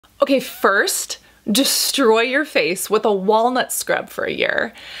Okay, first, destroy your face with a walnut scrub for a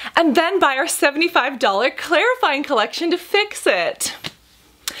year, and then buy our $75 clarifying collection to fix it.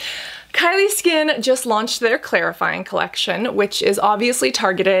 KylieSkin just launched their clarifying collection, which is obviously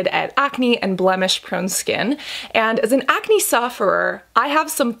targeted at acne and blemish-prone skin. And as an acne sufferer, I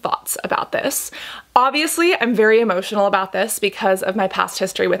have some thoughts about this. Obviously, I'm very emotional about this because of my past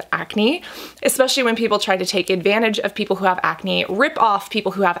history with acne, especially when people try to take advantage of people who have acne, rip off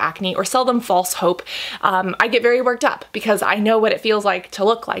people who have acne, or sell them false hope. I get very worked up because I know what it feels like to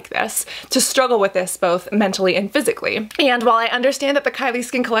look like this, to struggle with this both mentally and physically. And while I understand that the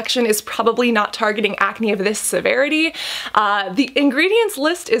KylieSkin collection is probably not targeting acne of this severity, the ingredients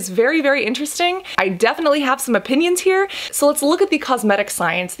list is very, very interesting. I definitely have some opinions here. So let's look at the cosmetic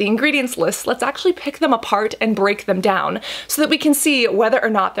science, the ingredients list. Let's actually pick them apart and break them down so that we can see whether or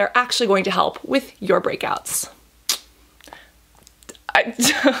not they're actually going to help with your breakouts.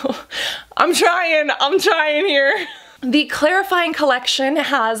 I'm trying here. The clarifying collection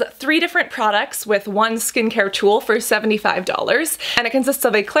has 3 different products with 1 skincare tool for $75, and it consists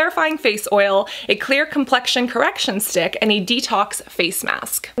of a clarifying face oil, a clear complexion correction stick, and a detox face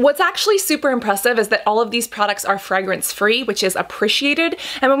mask. What's actually super impressive is that all of these products are fragrance-free, which is appreciated,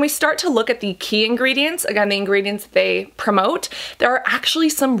 and when we start to look at the key ingredients, again, the ingredients they promote, there are actually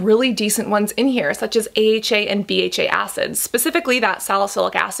some really decent ones in here, such as AHA and BHA acids, specifically that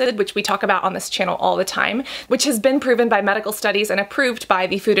salicylic acid, which we talk about on this channel all the time, which has been proven by medical studies and approved by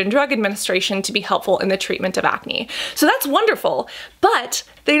the Food and Drug Administration to be helpful in the treatment of acne. So that's wonderful, but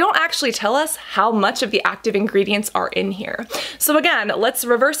they don't actually tell us how much of the active ingredients are in here. So again, let's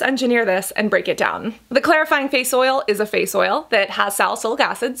reverse engineer this and break it down. The clarifying face oil is a face oil that has salicylic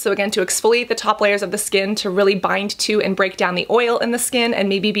acid, so again, to exfoliate the top layers of the skin, to really bind to and break down the oil in the skin and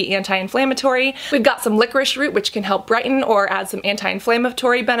maybe be anti-inflammatory. We've got some licorice root, which can help brighten or add some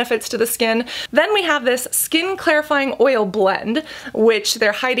anti-inflammatory benefits to the skin. Then we have this skin clarifying oil blend, which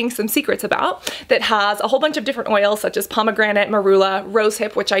they're hiding some secrets about, that has a whole bunch of different oils such as pomegranate, marula,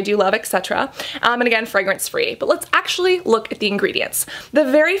 rosehip, which I do love, etc. And again, fragrance-free. But let's actually look at the ingredients. The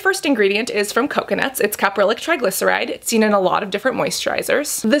very first ingredient is from coconuts. It's caprylic triglyceride. It's seen in a lot of different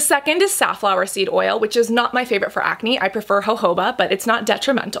moisturizers. The second is safflower seed oil, which is not my favorite for acne. I prefer jojoba, but it's not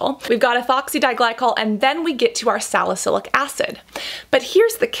detrimental. We've got ethoxydiglycol, and then we get to our salicylic acid. But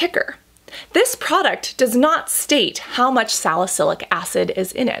here's the kicker. This product does not state how much salicylic acid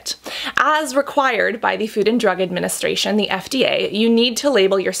is in it. As required by the Food and Drug Administration, the FDA, you need to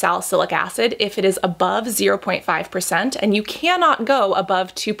label your salicylic acid if it is above 0.5%, and you cannot go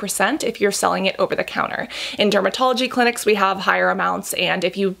above 2% if you're selling it over the counter. In dermatology clinics, we have higher amounts, and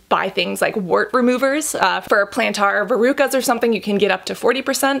if you buy things like wart removers for plantar verrucas or something, you can get up to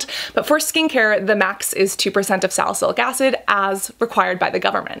 40%, but for skincare, the max is 2% of salicylic acid as required by the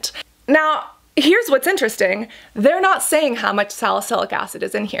government. Now, here's what's interesting. They're not saying how much salicylic acid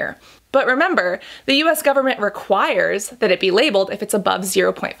is in here. But remember, the US government requires that it be labeled if it's above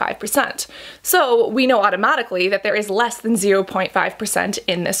 0.5%. So we know automatically that there is less than 0.5%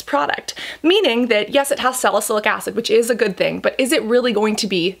 in this product, meaning that yes, it has salicylic acid, which is a good thing, but is it really going to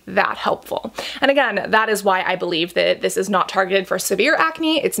be that helpful? And again, that is why I believe that this is not targeted for severe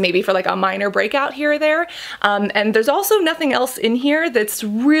acne. It's maybe for like a minor breakout here or there. And there's also nothing else in here that's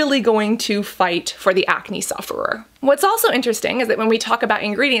really going to fight for the acne sufferer. What's also interesting is that when we talk about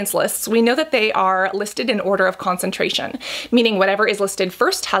ingredients lists, we know that they are listed in order of concentration, meaning whatever is listed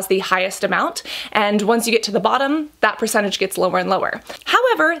first has the highest amount, and once you get to the bottom, that percentage gets lower and lower.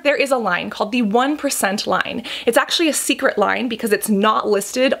 However, there is a line called the 1% line. It's actually a secret line because it's not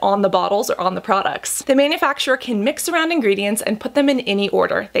listed on the bottles or on the products. The manufacturer can mix around ingredients and put them in any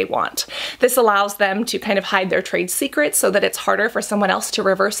order they want. This allows them to kind of hide their trade secrets so that it's harder for someone else to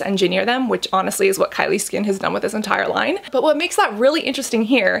reverse engineer them, which honestly is what KylieSkin has done with this entire line. But what makes that really interesting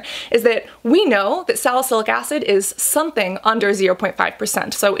here is that we know that salicylic acid is something under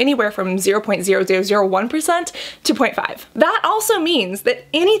 0.5%, so anywhere from 0.0001% to 0.5. That also means that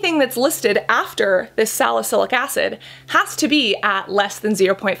anything that's listed after this salicylic acid has to be at less than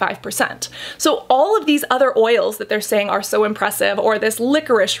 0.5%. So all of these other oils that they're saying are so impressive, or this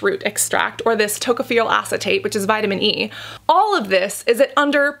licorice root extract, or this tocopherol acetate, which is vitamin E, all of this is at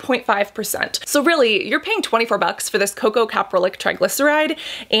under 0.5%. So really, you're paying 24 bucks for this cocoa caprylic triglyceride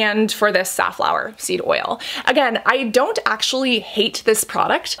and for this safflower seed oil. Again, I don't actually hate this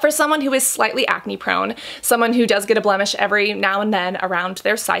product. For someone who is slightly acne prone, someone who does get a blemish every now and then around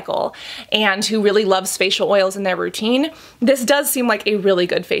their cycle, and who really loves facial oils in their routine, this does seem like a really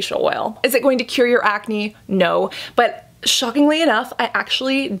good facial oil. Is it going to cure your acne? No, but shockingly enough, I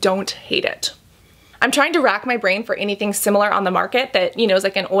actually don't hate it. I'm trying to rack my brain for anything similar on the market that, you know, is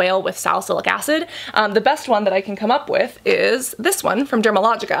like an oil with salicylic acid. The best one that I can come up with is this one from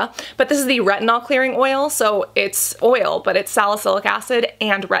Dermalogica, but this is the retinol clearing oil, so it's oil, but it's salicylic acid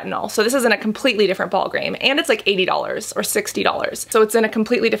and retinol. So this is in a completely different ballgame, and it's like $80 or $60. So it's in a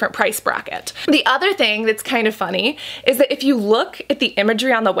completely different price bracket. The other thing that's kind of funny is that if you look at the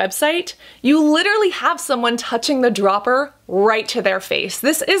imagery on the website, you literally have someone touching the dropper right to their face.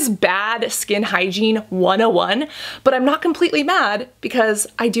 This is bad skin hygiene 101, but I'm not completely mad because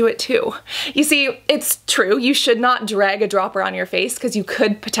I do it too. You see, it's true, you should not drag a dropper on your face because you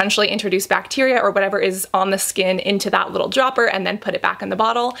could potentially introduce bacteria or whatever is on the skin into that little dropper and then put it back in the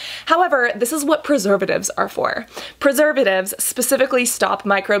bottle. However, this is what preservatives are for. Preservatives specifically stop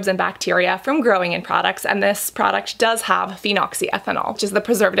microbes and bacteria from growing in products, and this product does have phenoxyethanol, which is the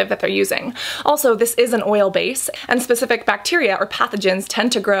preservative that they're using. Also, this is an oil base, and specific bacteria or pathogens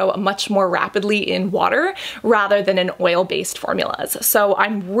tend to grow much more rapidly in water rather than in oil-based formulas. So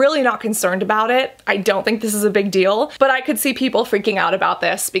I'm really not concerned about it. I don't think this is a big deal, but I could see people freaking out about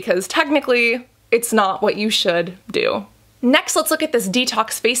this because technically it's not what you should do. Next, let's look at this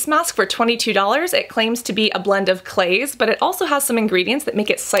detox face mask for $22. It claims to be a blend of clays, but it also has some ingredients that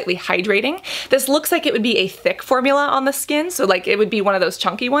make it slightly hydrating. This looks like it would be a thick formula on the skin, so like it would be one of those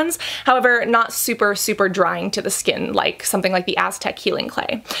chunky ones. However, not super drying to the skin like something like the Aztec healing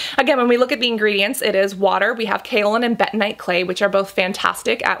clay. Again, when we look at the ingredients, it is water. We have kaolin and bentonite clay, which are both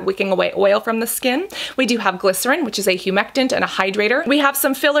fantastic at wicking away oil from the skin. We do have glycerin, which is a humectant and a hydrator. We have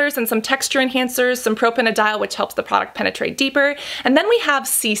some fillers and some texture enhancers, some propanediol, which helps the product penetrate deeper, and then we have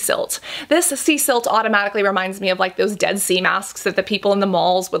sea silt. This sea silt automatically reminds me of like those Dead Sea masks that the people in the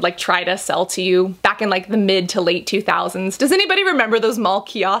malls would like try to sell to you back in like the mid to late 2000s. Does anybody remember those mall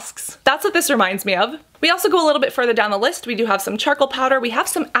kiosks? That's what this reminds me of. We also go a little bit further down the list. We do have some charcoal powder. We have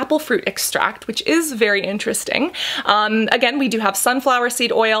some apple fruit extract, which is very interesting. Again, we do have sunflower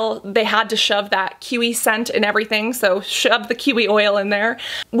seed oil. They had to shove that kiwi scent and everything, so shove the kiwi oil in there.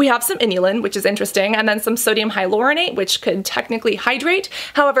 We have some inulin, which is interesting, and then some sodium hyaluronate, which could technically hydrate.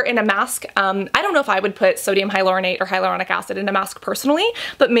 However, in a mask, I don't know if I would put sodium hyaluronate or hyaluronic acid in a mask personally,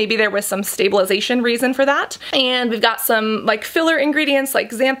 but maybe there was some stabilization reason for that. And we've got some like filler ingredients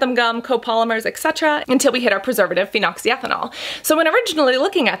like xanthan gum, copolymers, etc. until we hit our preservative phenoxyethanol. So when originally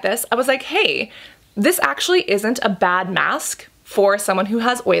looking at this, I was like, hey, this actually isn't a bad mask for someone who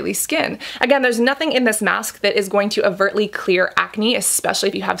has oily skin. Again, there's nothing in this mask that is going to overtly clear acne, especially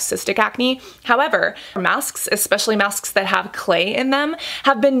if you have cystic acne. However, masks, especially masks that have clay in them,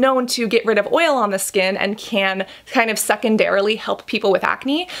 have been known to get rid of oil on the skin and can kind of secondarily help people with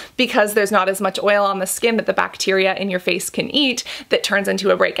acne because there's not as much oil on the skin that the bacteria in your face can eat that turns into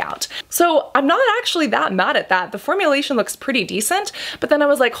a breakout. So I'm not actually that mad at that. The formulation looks pretty decent, but then I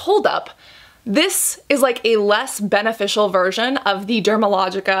was like, hold up. This is like a less beneficial version of the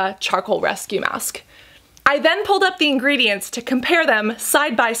Dermalogica Charcoal Rescue Mask. I then pulled up the ingredients to compare them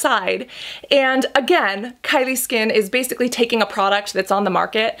side by side, and again, KylieSkin is basically taking a product that's on the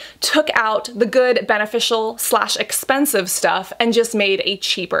market, took out the good, beneficial / expensive stuff, and just made a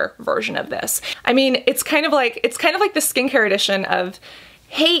cheaper version of this. I mean, it's kind of like the skincare edition of,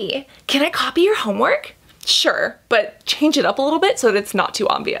 hey, can I copy your homework? Sure, but change it up a little bit so that it's not too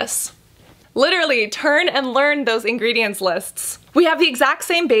obvious. Literally, turn and learn those ingredients lists. We have the exact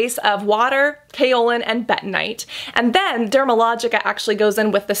same base of water, kaolin, and bentonite, and then Dermalogica actually goes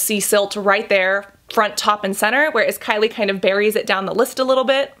in with the sea silt right there, front, top, and center, whereas Kylie kind of buries it down the list a little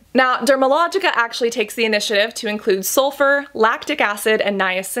bit. Now, Dermalogica actually takes the initiative to include sulfur, lactic acid, and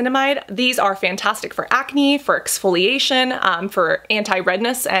niacinamide. These are fantastic for acne, for exfoliation, for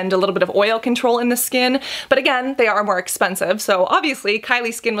anti-redness, and a little bit of oil control in the skin. But again, they are more expensive, so obviously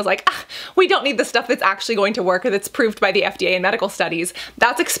KylieSkin was like, we don't need the stuff that's actually going to work or that's proved by the FDA in medical studies.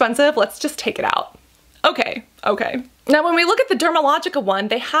 That's expensive, let's just take it out. Okay. Now when we look at the Dermalogica one,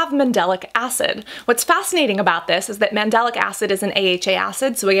 they have mandelic acid. What's fascinating about this is that mandelic acid is an AHA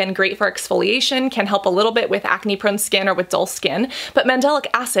acid, so again, great for exfoliation, can help a little bit with acne-prone skin or with dull skin, but mandelic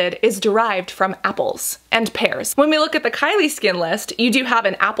acid is derived from apples and pears. When we look at the KylieSkin list, you do have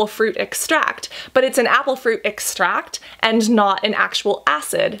an apple fruit extract, but it's an apple fruit extract and not an actual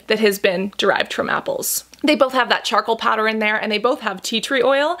acid that has been derived from apples. They both have that charcoal powder in there, and they both have tea tree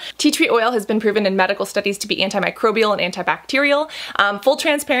oil. Tea tree oil has been proven in medical studies to be antimicrobial and antibacterial. Full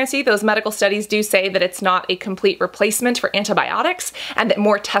transparency, those medical studies do say that it's not a complete replacement for antibiotics and that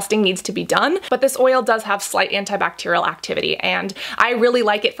more testing needs to be done, but this oil does have slight antibacterial activity, and I really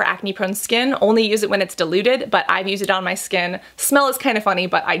like it for acne-prone skin. Only use it when it's diluted, but I've used it on my skin. Smell is kind of funny,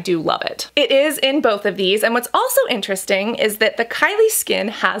 but I do love it. It is in both of these, and what's also interesting is that the KylieSkin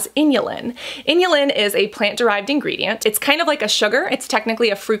has inulin. Inulin is a plant-derived ingredient. It's kind of like a sugar. It's technically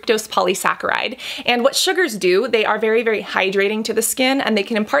a fructose polysaccharide, and what sugars do, they are very, very hydrating to the skin, and they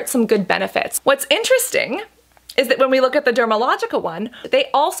can impart some good benefits. What's interesting is that when we look at the dermalogica one, they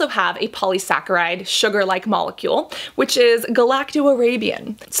also have a polysaccharide sugar-like molecule, which is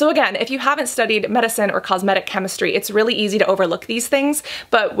galacto-arabian. So again, if you haven't studied medicine or cosmetic chemistry, it's really easy to overlook these things,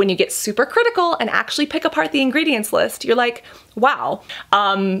 but when you get super critical and actually pick apart the ingredients list, you're like, wow,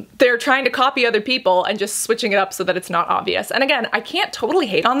 they're trying to copy other people and just switching it up so that it's not obvious. And again, I can't totally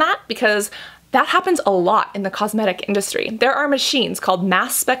hate on that because that happens a lot in the cosmetic industry. There are machines called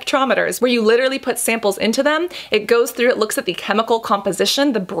mass spectrometers where you literally put samples into them, it goes through, it looks at the chemical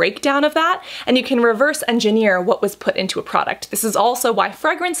composition, the breakdown of that, and you can reverse engineer what was put into a product. This is also why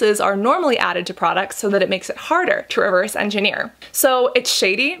fragrances are normally added to products so that it makes it harder to reverse engineer. So it's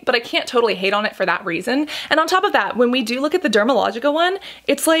shady, but I can't totally hate on it for that reason. And on top of that, when we do look at the Dermalogica one,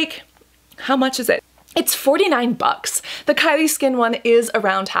 it's like, how much is it? It's 49 bucks. The KylieSkin one is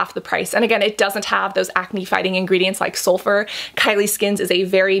around half the price. And again, it doesn't have those acne fighting ingredients like sulfur. KylieSkin's is a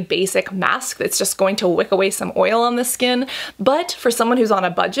very basic mask that's just going to wick away some oil on the skin. But for someone who's on a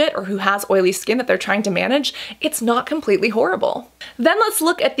budget or who has oily skin that they're trying to manage, it's not completely horrible. Then let's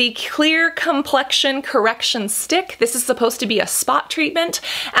look at the Clear Complexion Correction Stick. This is supposed to be a spot treatment.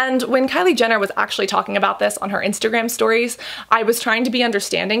 And when Kylie Jenner was actually talking about this on her Instagram stories, I was trying to be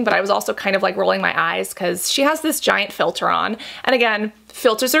understanding, but I was also kind of like rolling my eyes because she has this giant filter on. And again,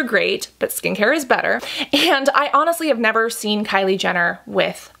 filters are great, but skincare is better. And I honestly have never seen Kylie Jenner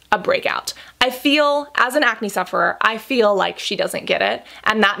with a breakout. I feel, as an acne sufferer, I feel like she doesn't get it,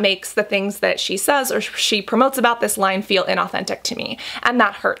 and that makes the things that she says or she promotes about this line feel inauthentic to me, and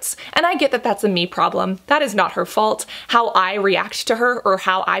that hurts. And I get that that's a me problem. That is not her fault. How I react to her or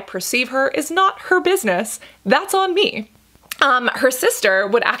how I perceive her is not her business. That's on me. Her sister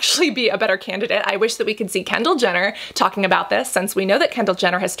would actually be a better candidate. I wish that we could see Kendall Jenner talking about this, since we know that Kendall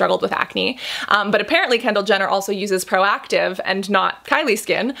Jenner has struggled with acne. But apparently Kendall Jenner also uses Proactive and not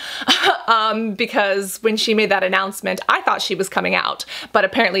KylieSkin, because when she made that announcement, I thought she was coming out. But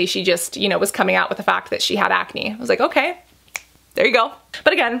apparently she just, you know, was coming out with the fact that she had acne. I was like, okay, there you go.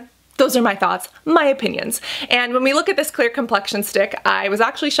 But again, those are my thoughts, my opinions. And when we look at this Clear Complexion Stick, I was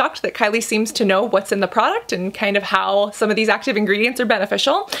actually shocked that Kylie seems to know what's in the product and kind of how some of these active ingredients are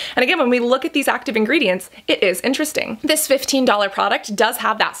beneficial. And again, when we look at these active ingredients, it is interesting. This $15 product does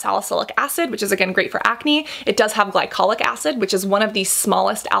have that salicylic acid, which is again great for acne. It does have glycolic acid, which is one of the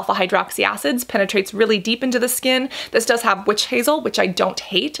smallest alpha hydroxy acids, penetrates really deep into the skin. This does have witch hazel, which I don't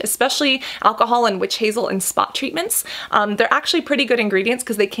hate, especially alcohol and witch hazel in spot treatments. They're actually pretty good ingredients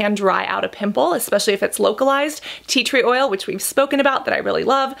because they can dry out a pimple, especially if it's localized. Tea tree oil, which we've spoken about, that I really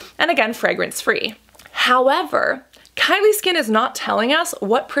love, and again, fragrance free. However, KylieSkin is not telling us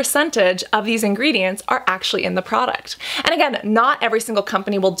what percentage of these ingredients are actually in the product. And again, not every single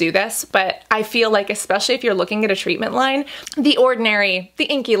company will do this, but I feel like especially if you're looking at a treatment line, The Ordinary, the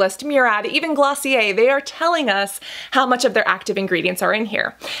Inkey List, Murad, even Glossier, they are telling us how much of their active ingredients are in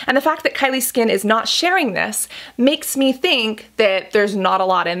here. And the fact that KylieSkin is not sharing this makes me think that there's not a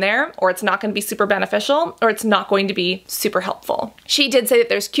lot in there, or it's not going to be super beneficial, or it's not going to be super helpful. She did say that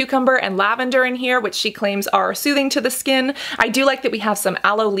there's cucumber and lavender in here, which she claims are soothing to the skin. I do like that we have some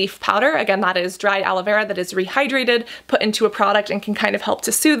aloe leaf powder. Again, that is dried aloe vera that is rehydrated, put into a product, and can kind of help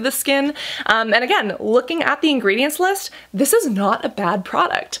to soothe the skin. And again, looking at the ingredients list, this is not a bad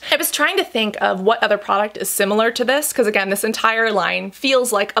product. I was trying to think of what other product is similar to this, because again, this entire line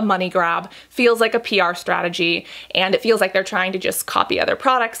feels like a money grab, feels like a PR strategy, and it feels like they're trying to just copy other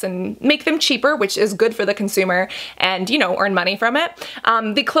products and make them cheaper, which is good for the consumer, and, you know, earn money from it.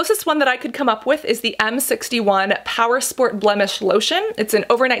 The closest one that I could come up with is the M61 Power Sport Blemish Lotion. It's an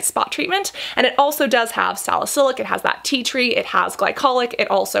overnight spot treatment, and it also does have salicylic, it has that tea tree, it has glycolic, it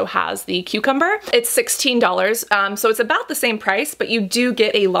also has the cucumber. It's $16, so it's about the same price, but you do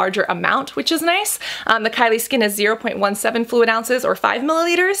get a larger amount, which is nice. The KylieSkin is 0.17 fluid ounces or 5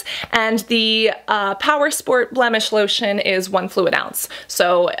 milliliters, and the Power Sport Blemish Lotion is 1 fluid ounce,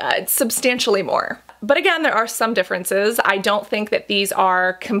 so it's substantially more. But again, there are some differences. I don't think that these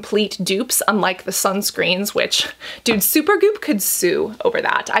are complete dupes, unlike the sunscreens, which, dude, Supergoop could sue over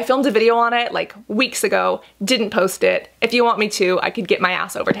that. I filmed a video on it like weeks ago, didn't post it. If you want me to, I could get my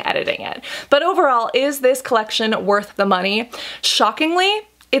ass over to editing it. But overall, is this collection worth the money? Shockingly,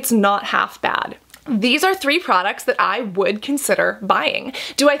 it's not half bad. These are 3 products that I would consider buying.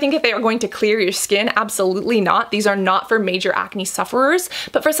 Do I think that they are going to clear your skin? Absolutely not. These are not for major acne sufferers,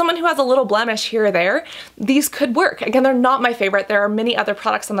 but for someone who has a little blemish here or there, these could work. Again, they're not my favorite. There are many other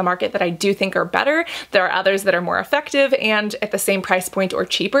products on the market that I do think are better. There are others that are more effective and at the same price point or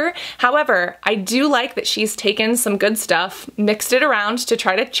cheaper. However, I do like that she's taken some good stuff, mixed it around to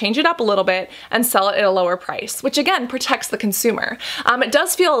try to change it up a little bit and sell it at a lower price, which again protects the consumer. It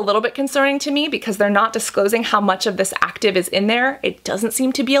does feel a little bit concerning to me because they're not disclosing how much of this active is in there. It doesn't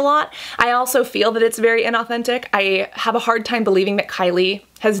seem to be a lot. I also feel that it's very inauthentic. I have a hard time believing that Kylie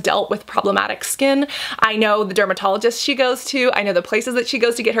has dealt with problematic skin. I know the dermatologist she goes to, I know the places that she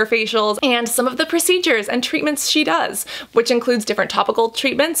goes to get her facials, and some of the procedures and treatments she does, which includes different topical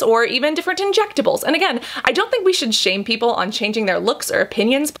treatments or even different injectables. And again, I don't think we should shame people on changing their looks or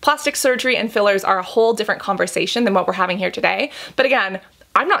opinions. Plastic surgery and fillers are a whole different conversation than what we're having here today. But again,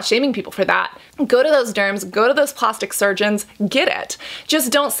 I'm not shaming people for that. Go to those derms, go to those plastic surgeons, get it. Just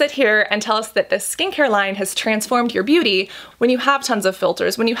don't sit here and tell us that this skincare line has transformed your beauty when you have tons of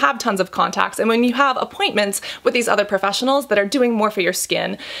filters, when you have tons of contacts, and when you have appointments with these other professionals that are doing more for your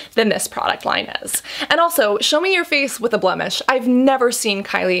skin than this product line is. And also, show me your face with a blemish. I've never seen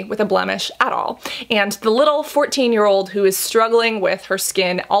Kylie with a blemish at all. And the little 14-year-old who is struggling with her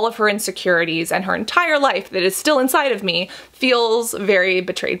skin, all of her insecurities, and her entire life that is still inside of me feels very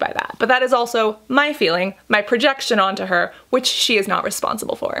betrayed by that. But that is also my feeling, my projection onto her, which she is not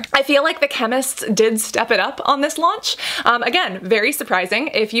responsible for. I feel like the chemists did step it up on this launch. Again, very surprising.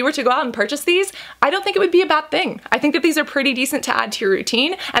 If you were to go out and purchase these, I don't think it would be a bad thing. I think that these are pretty decent to add to your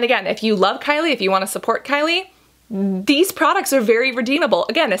routine. And again, if you love Kylie, if you want to support Kylie, these products are very redeemable.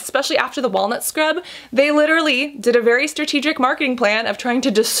 Again, especially after the walnut scrub, they literally did a very strategic marketing plan of trying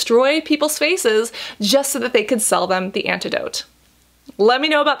to destroy people's faces just so that they could sell them the antidote. Let me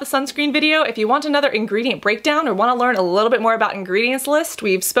know about the sunscreen video. If you want another ingredient breakdown or want to learn a little bit more about ingredients list,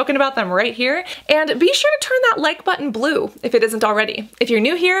 we've spoken about them right here. And be sure to turn that like button blue if it isn't already. If you're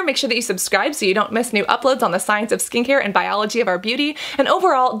new here, make sure that you subscribe so you don't miss new uploads on the science of skincare and biology of our beauty. And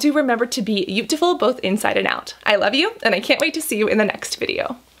overall, do remember to be beautiful both inside and out. I love you, and I can't wait to see you in the next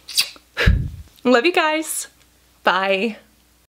video. Love you guys. Bye.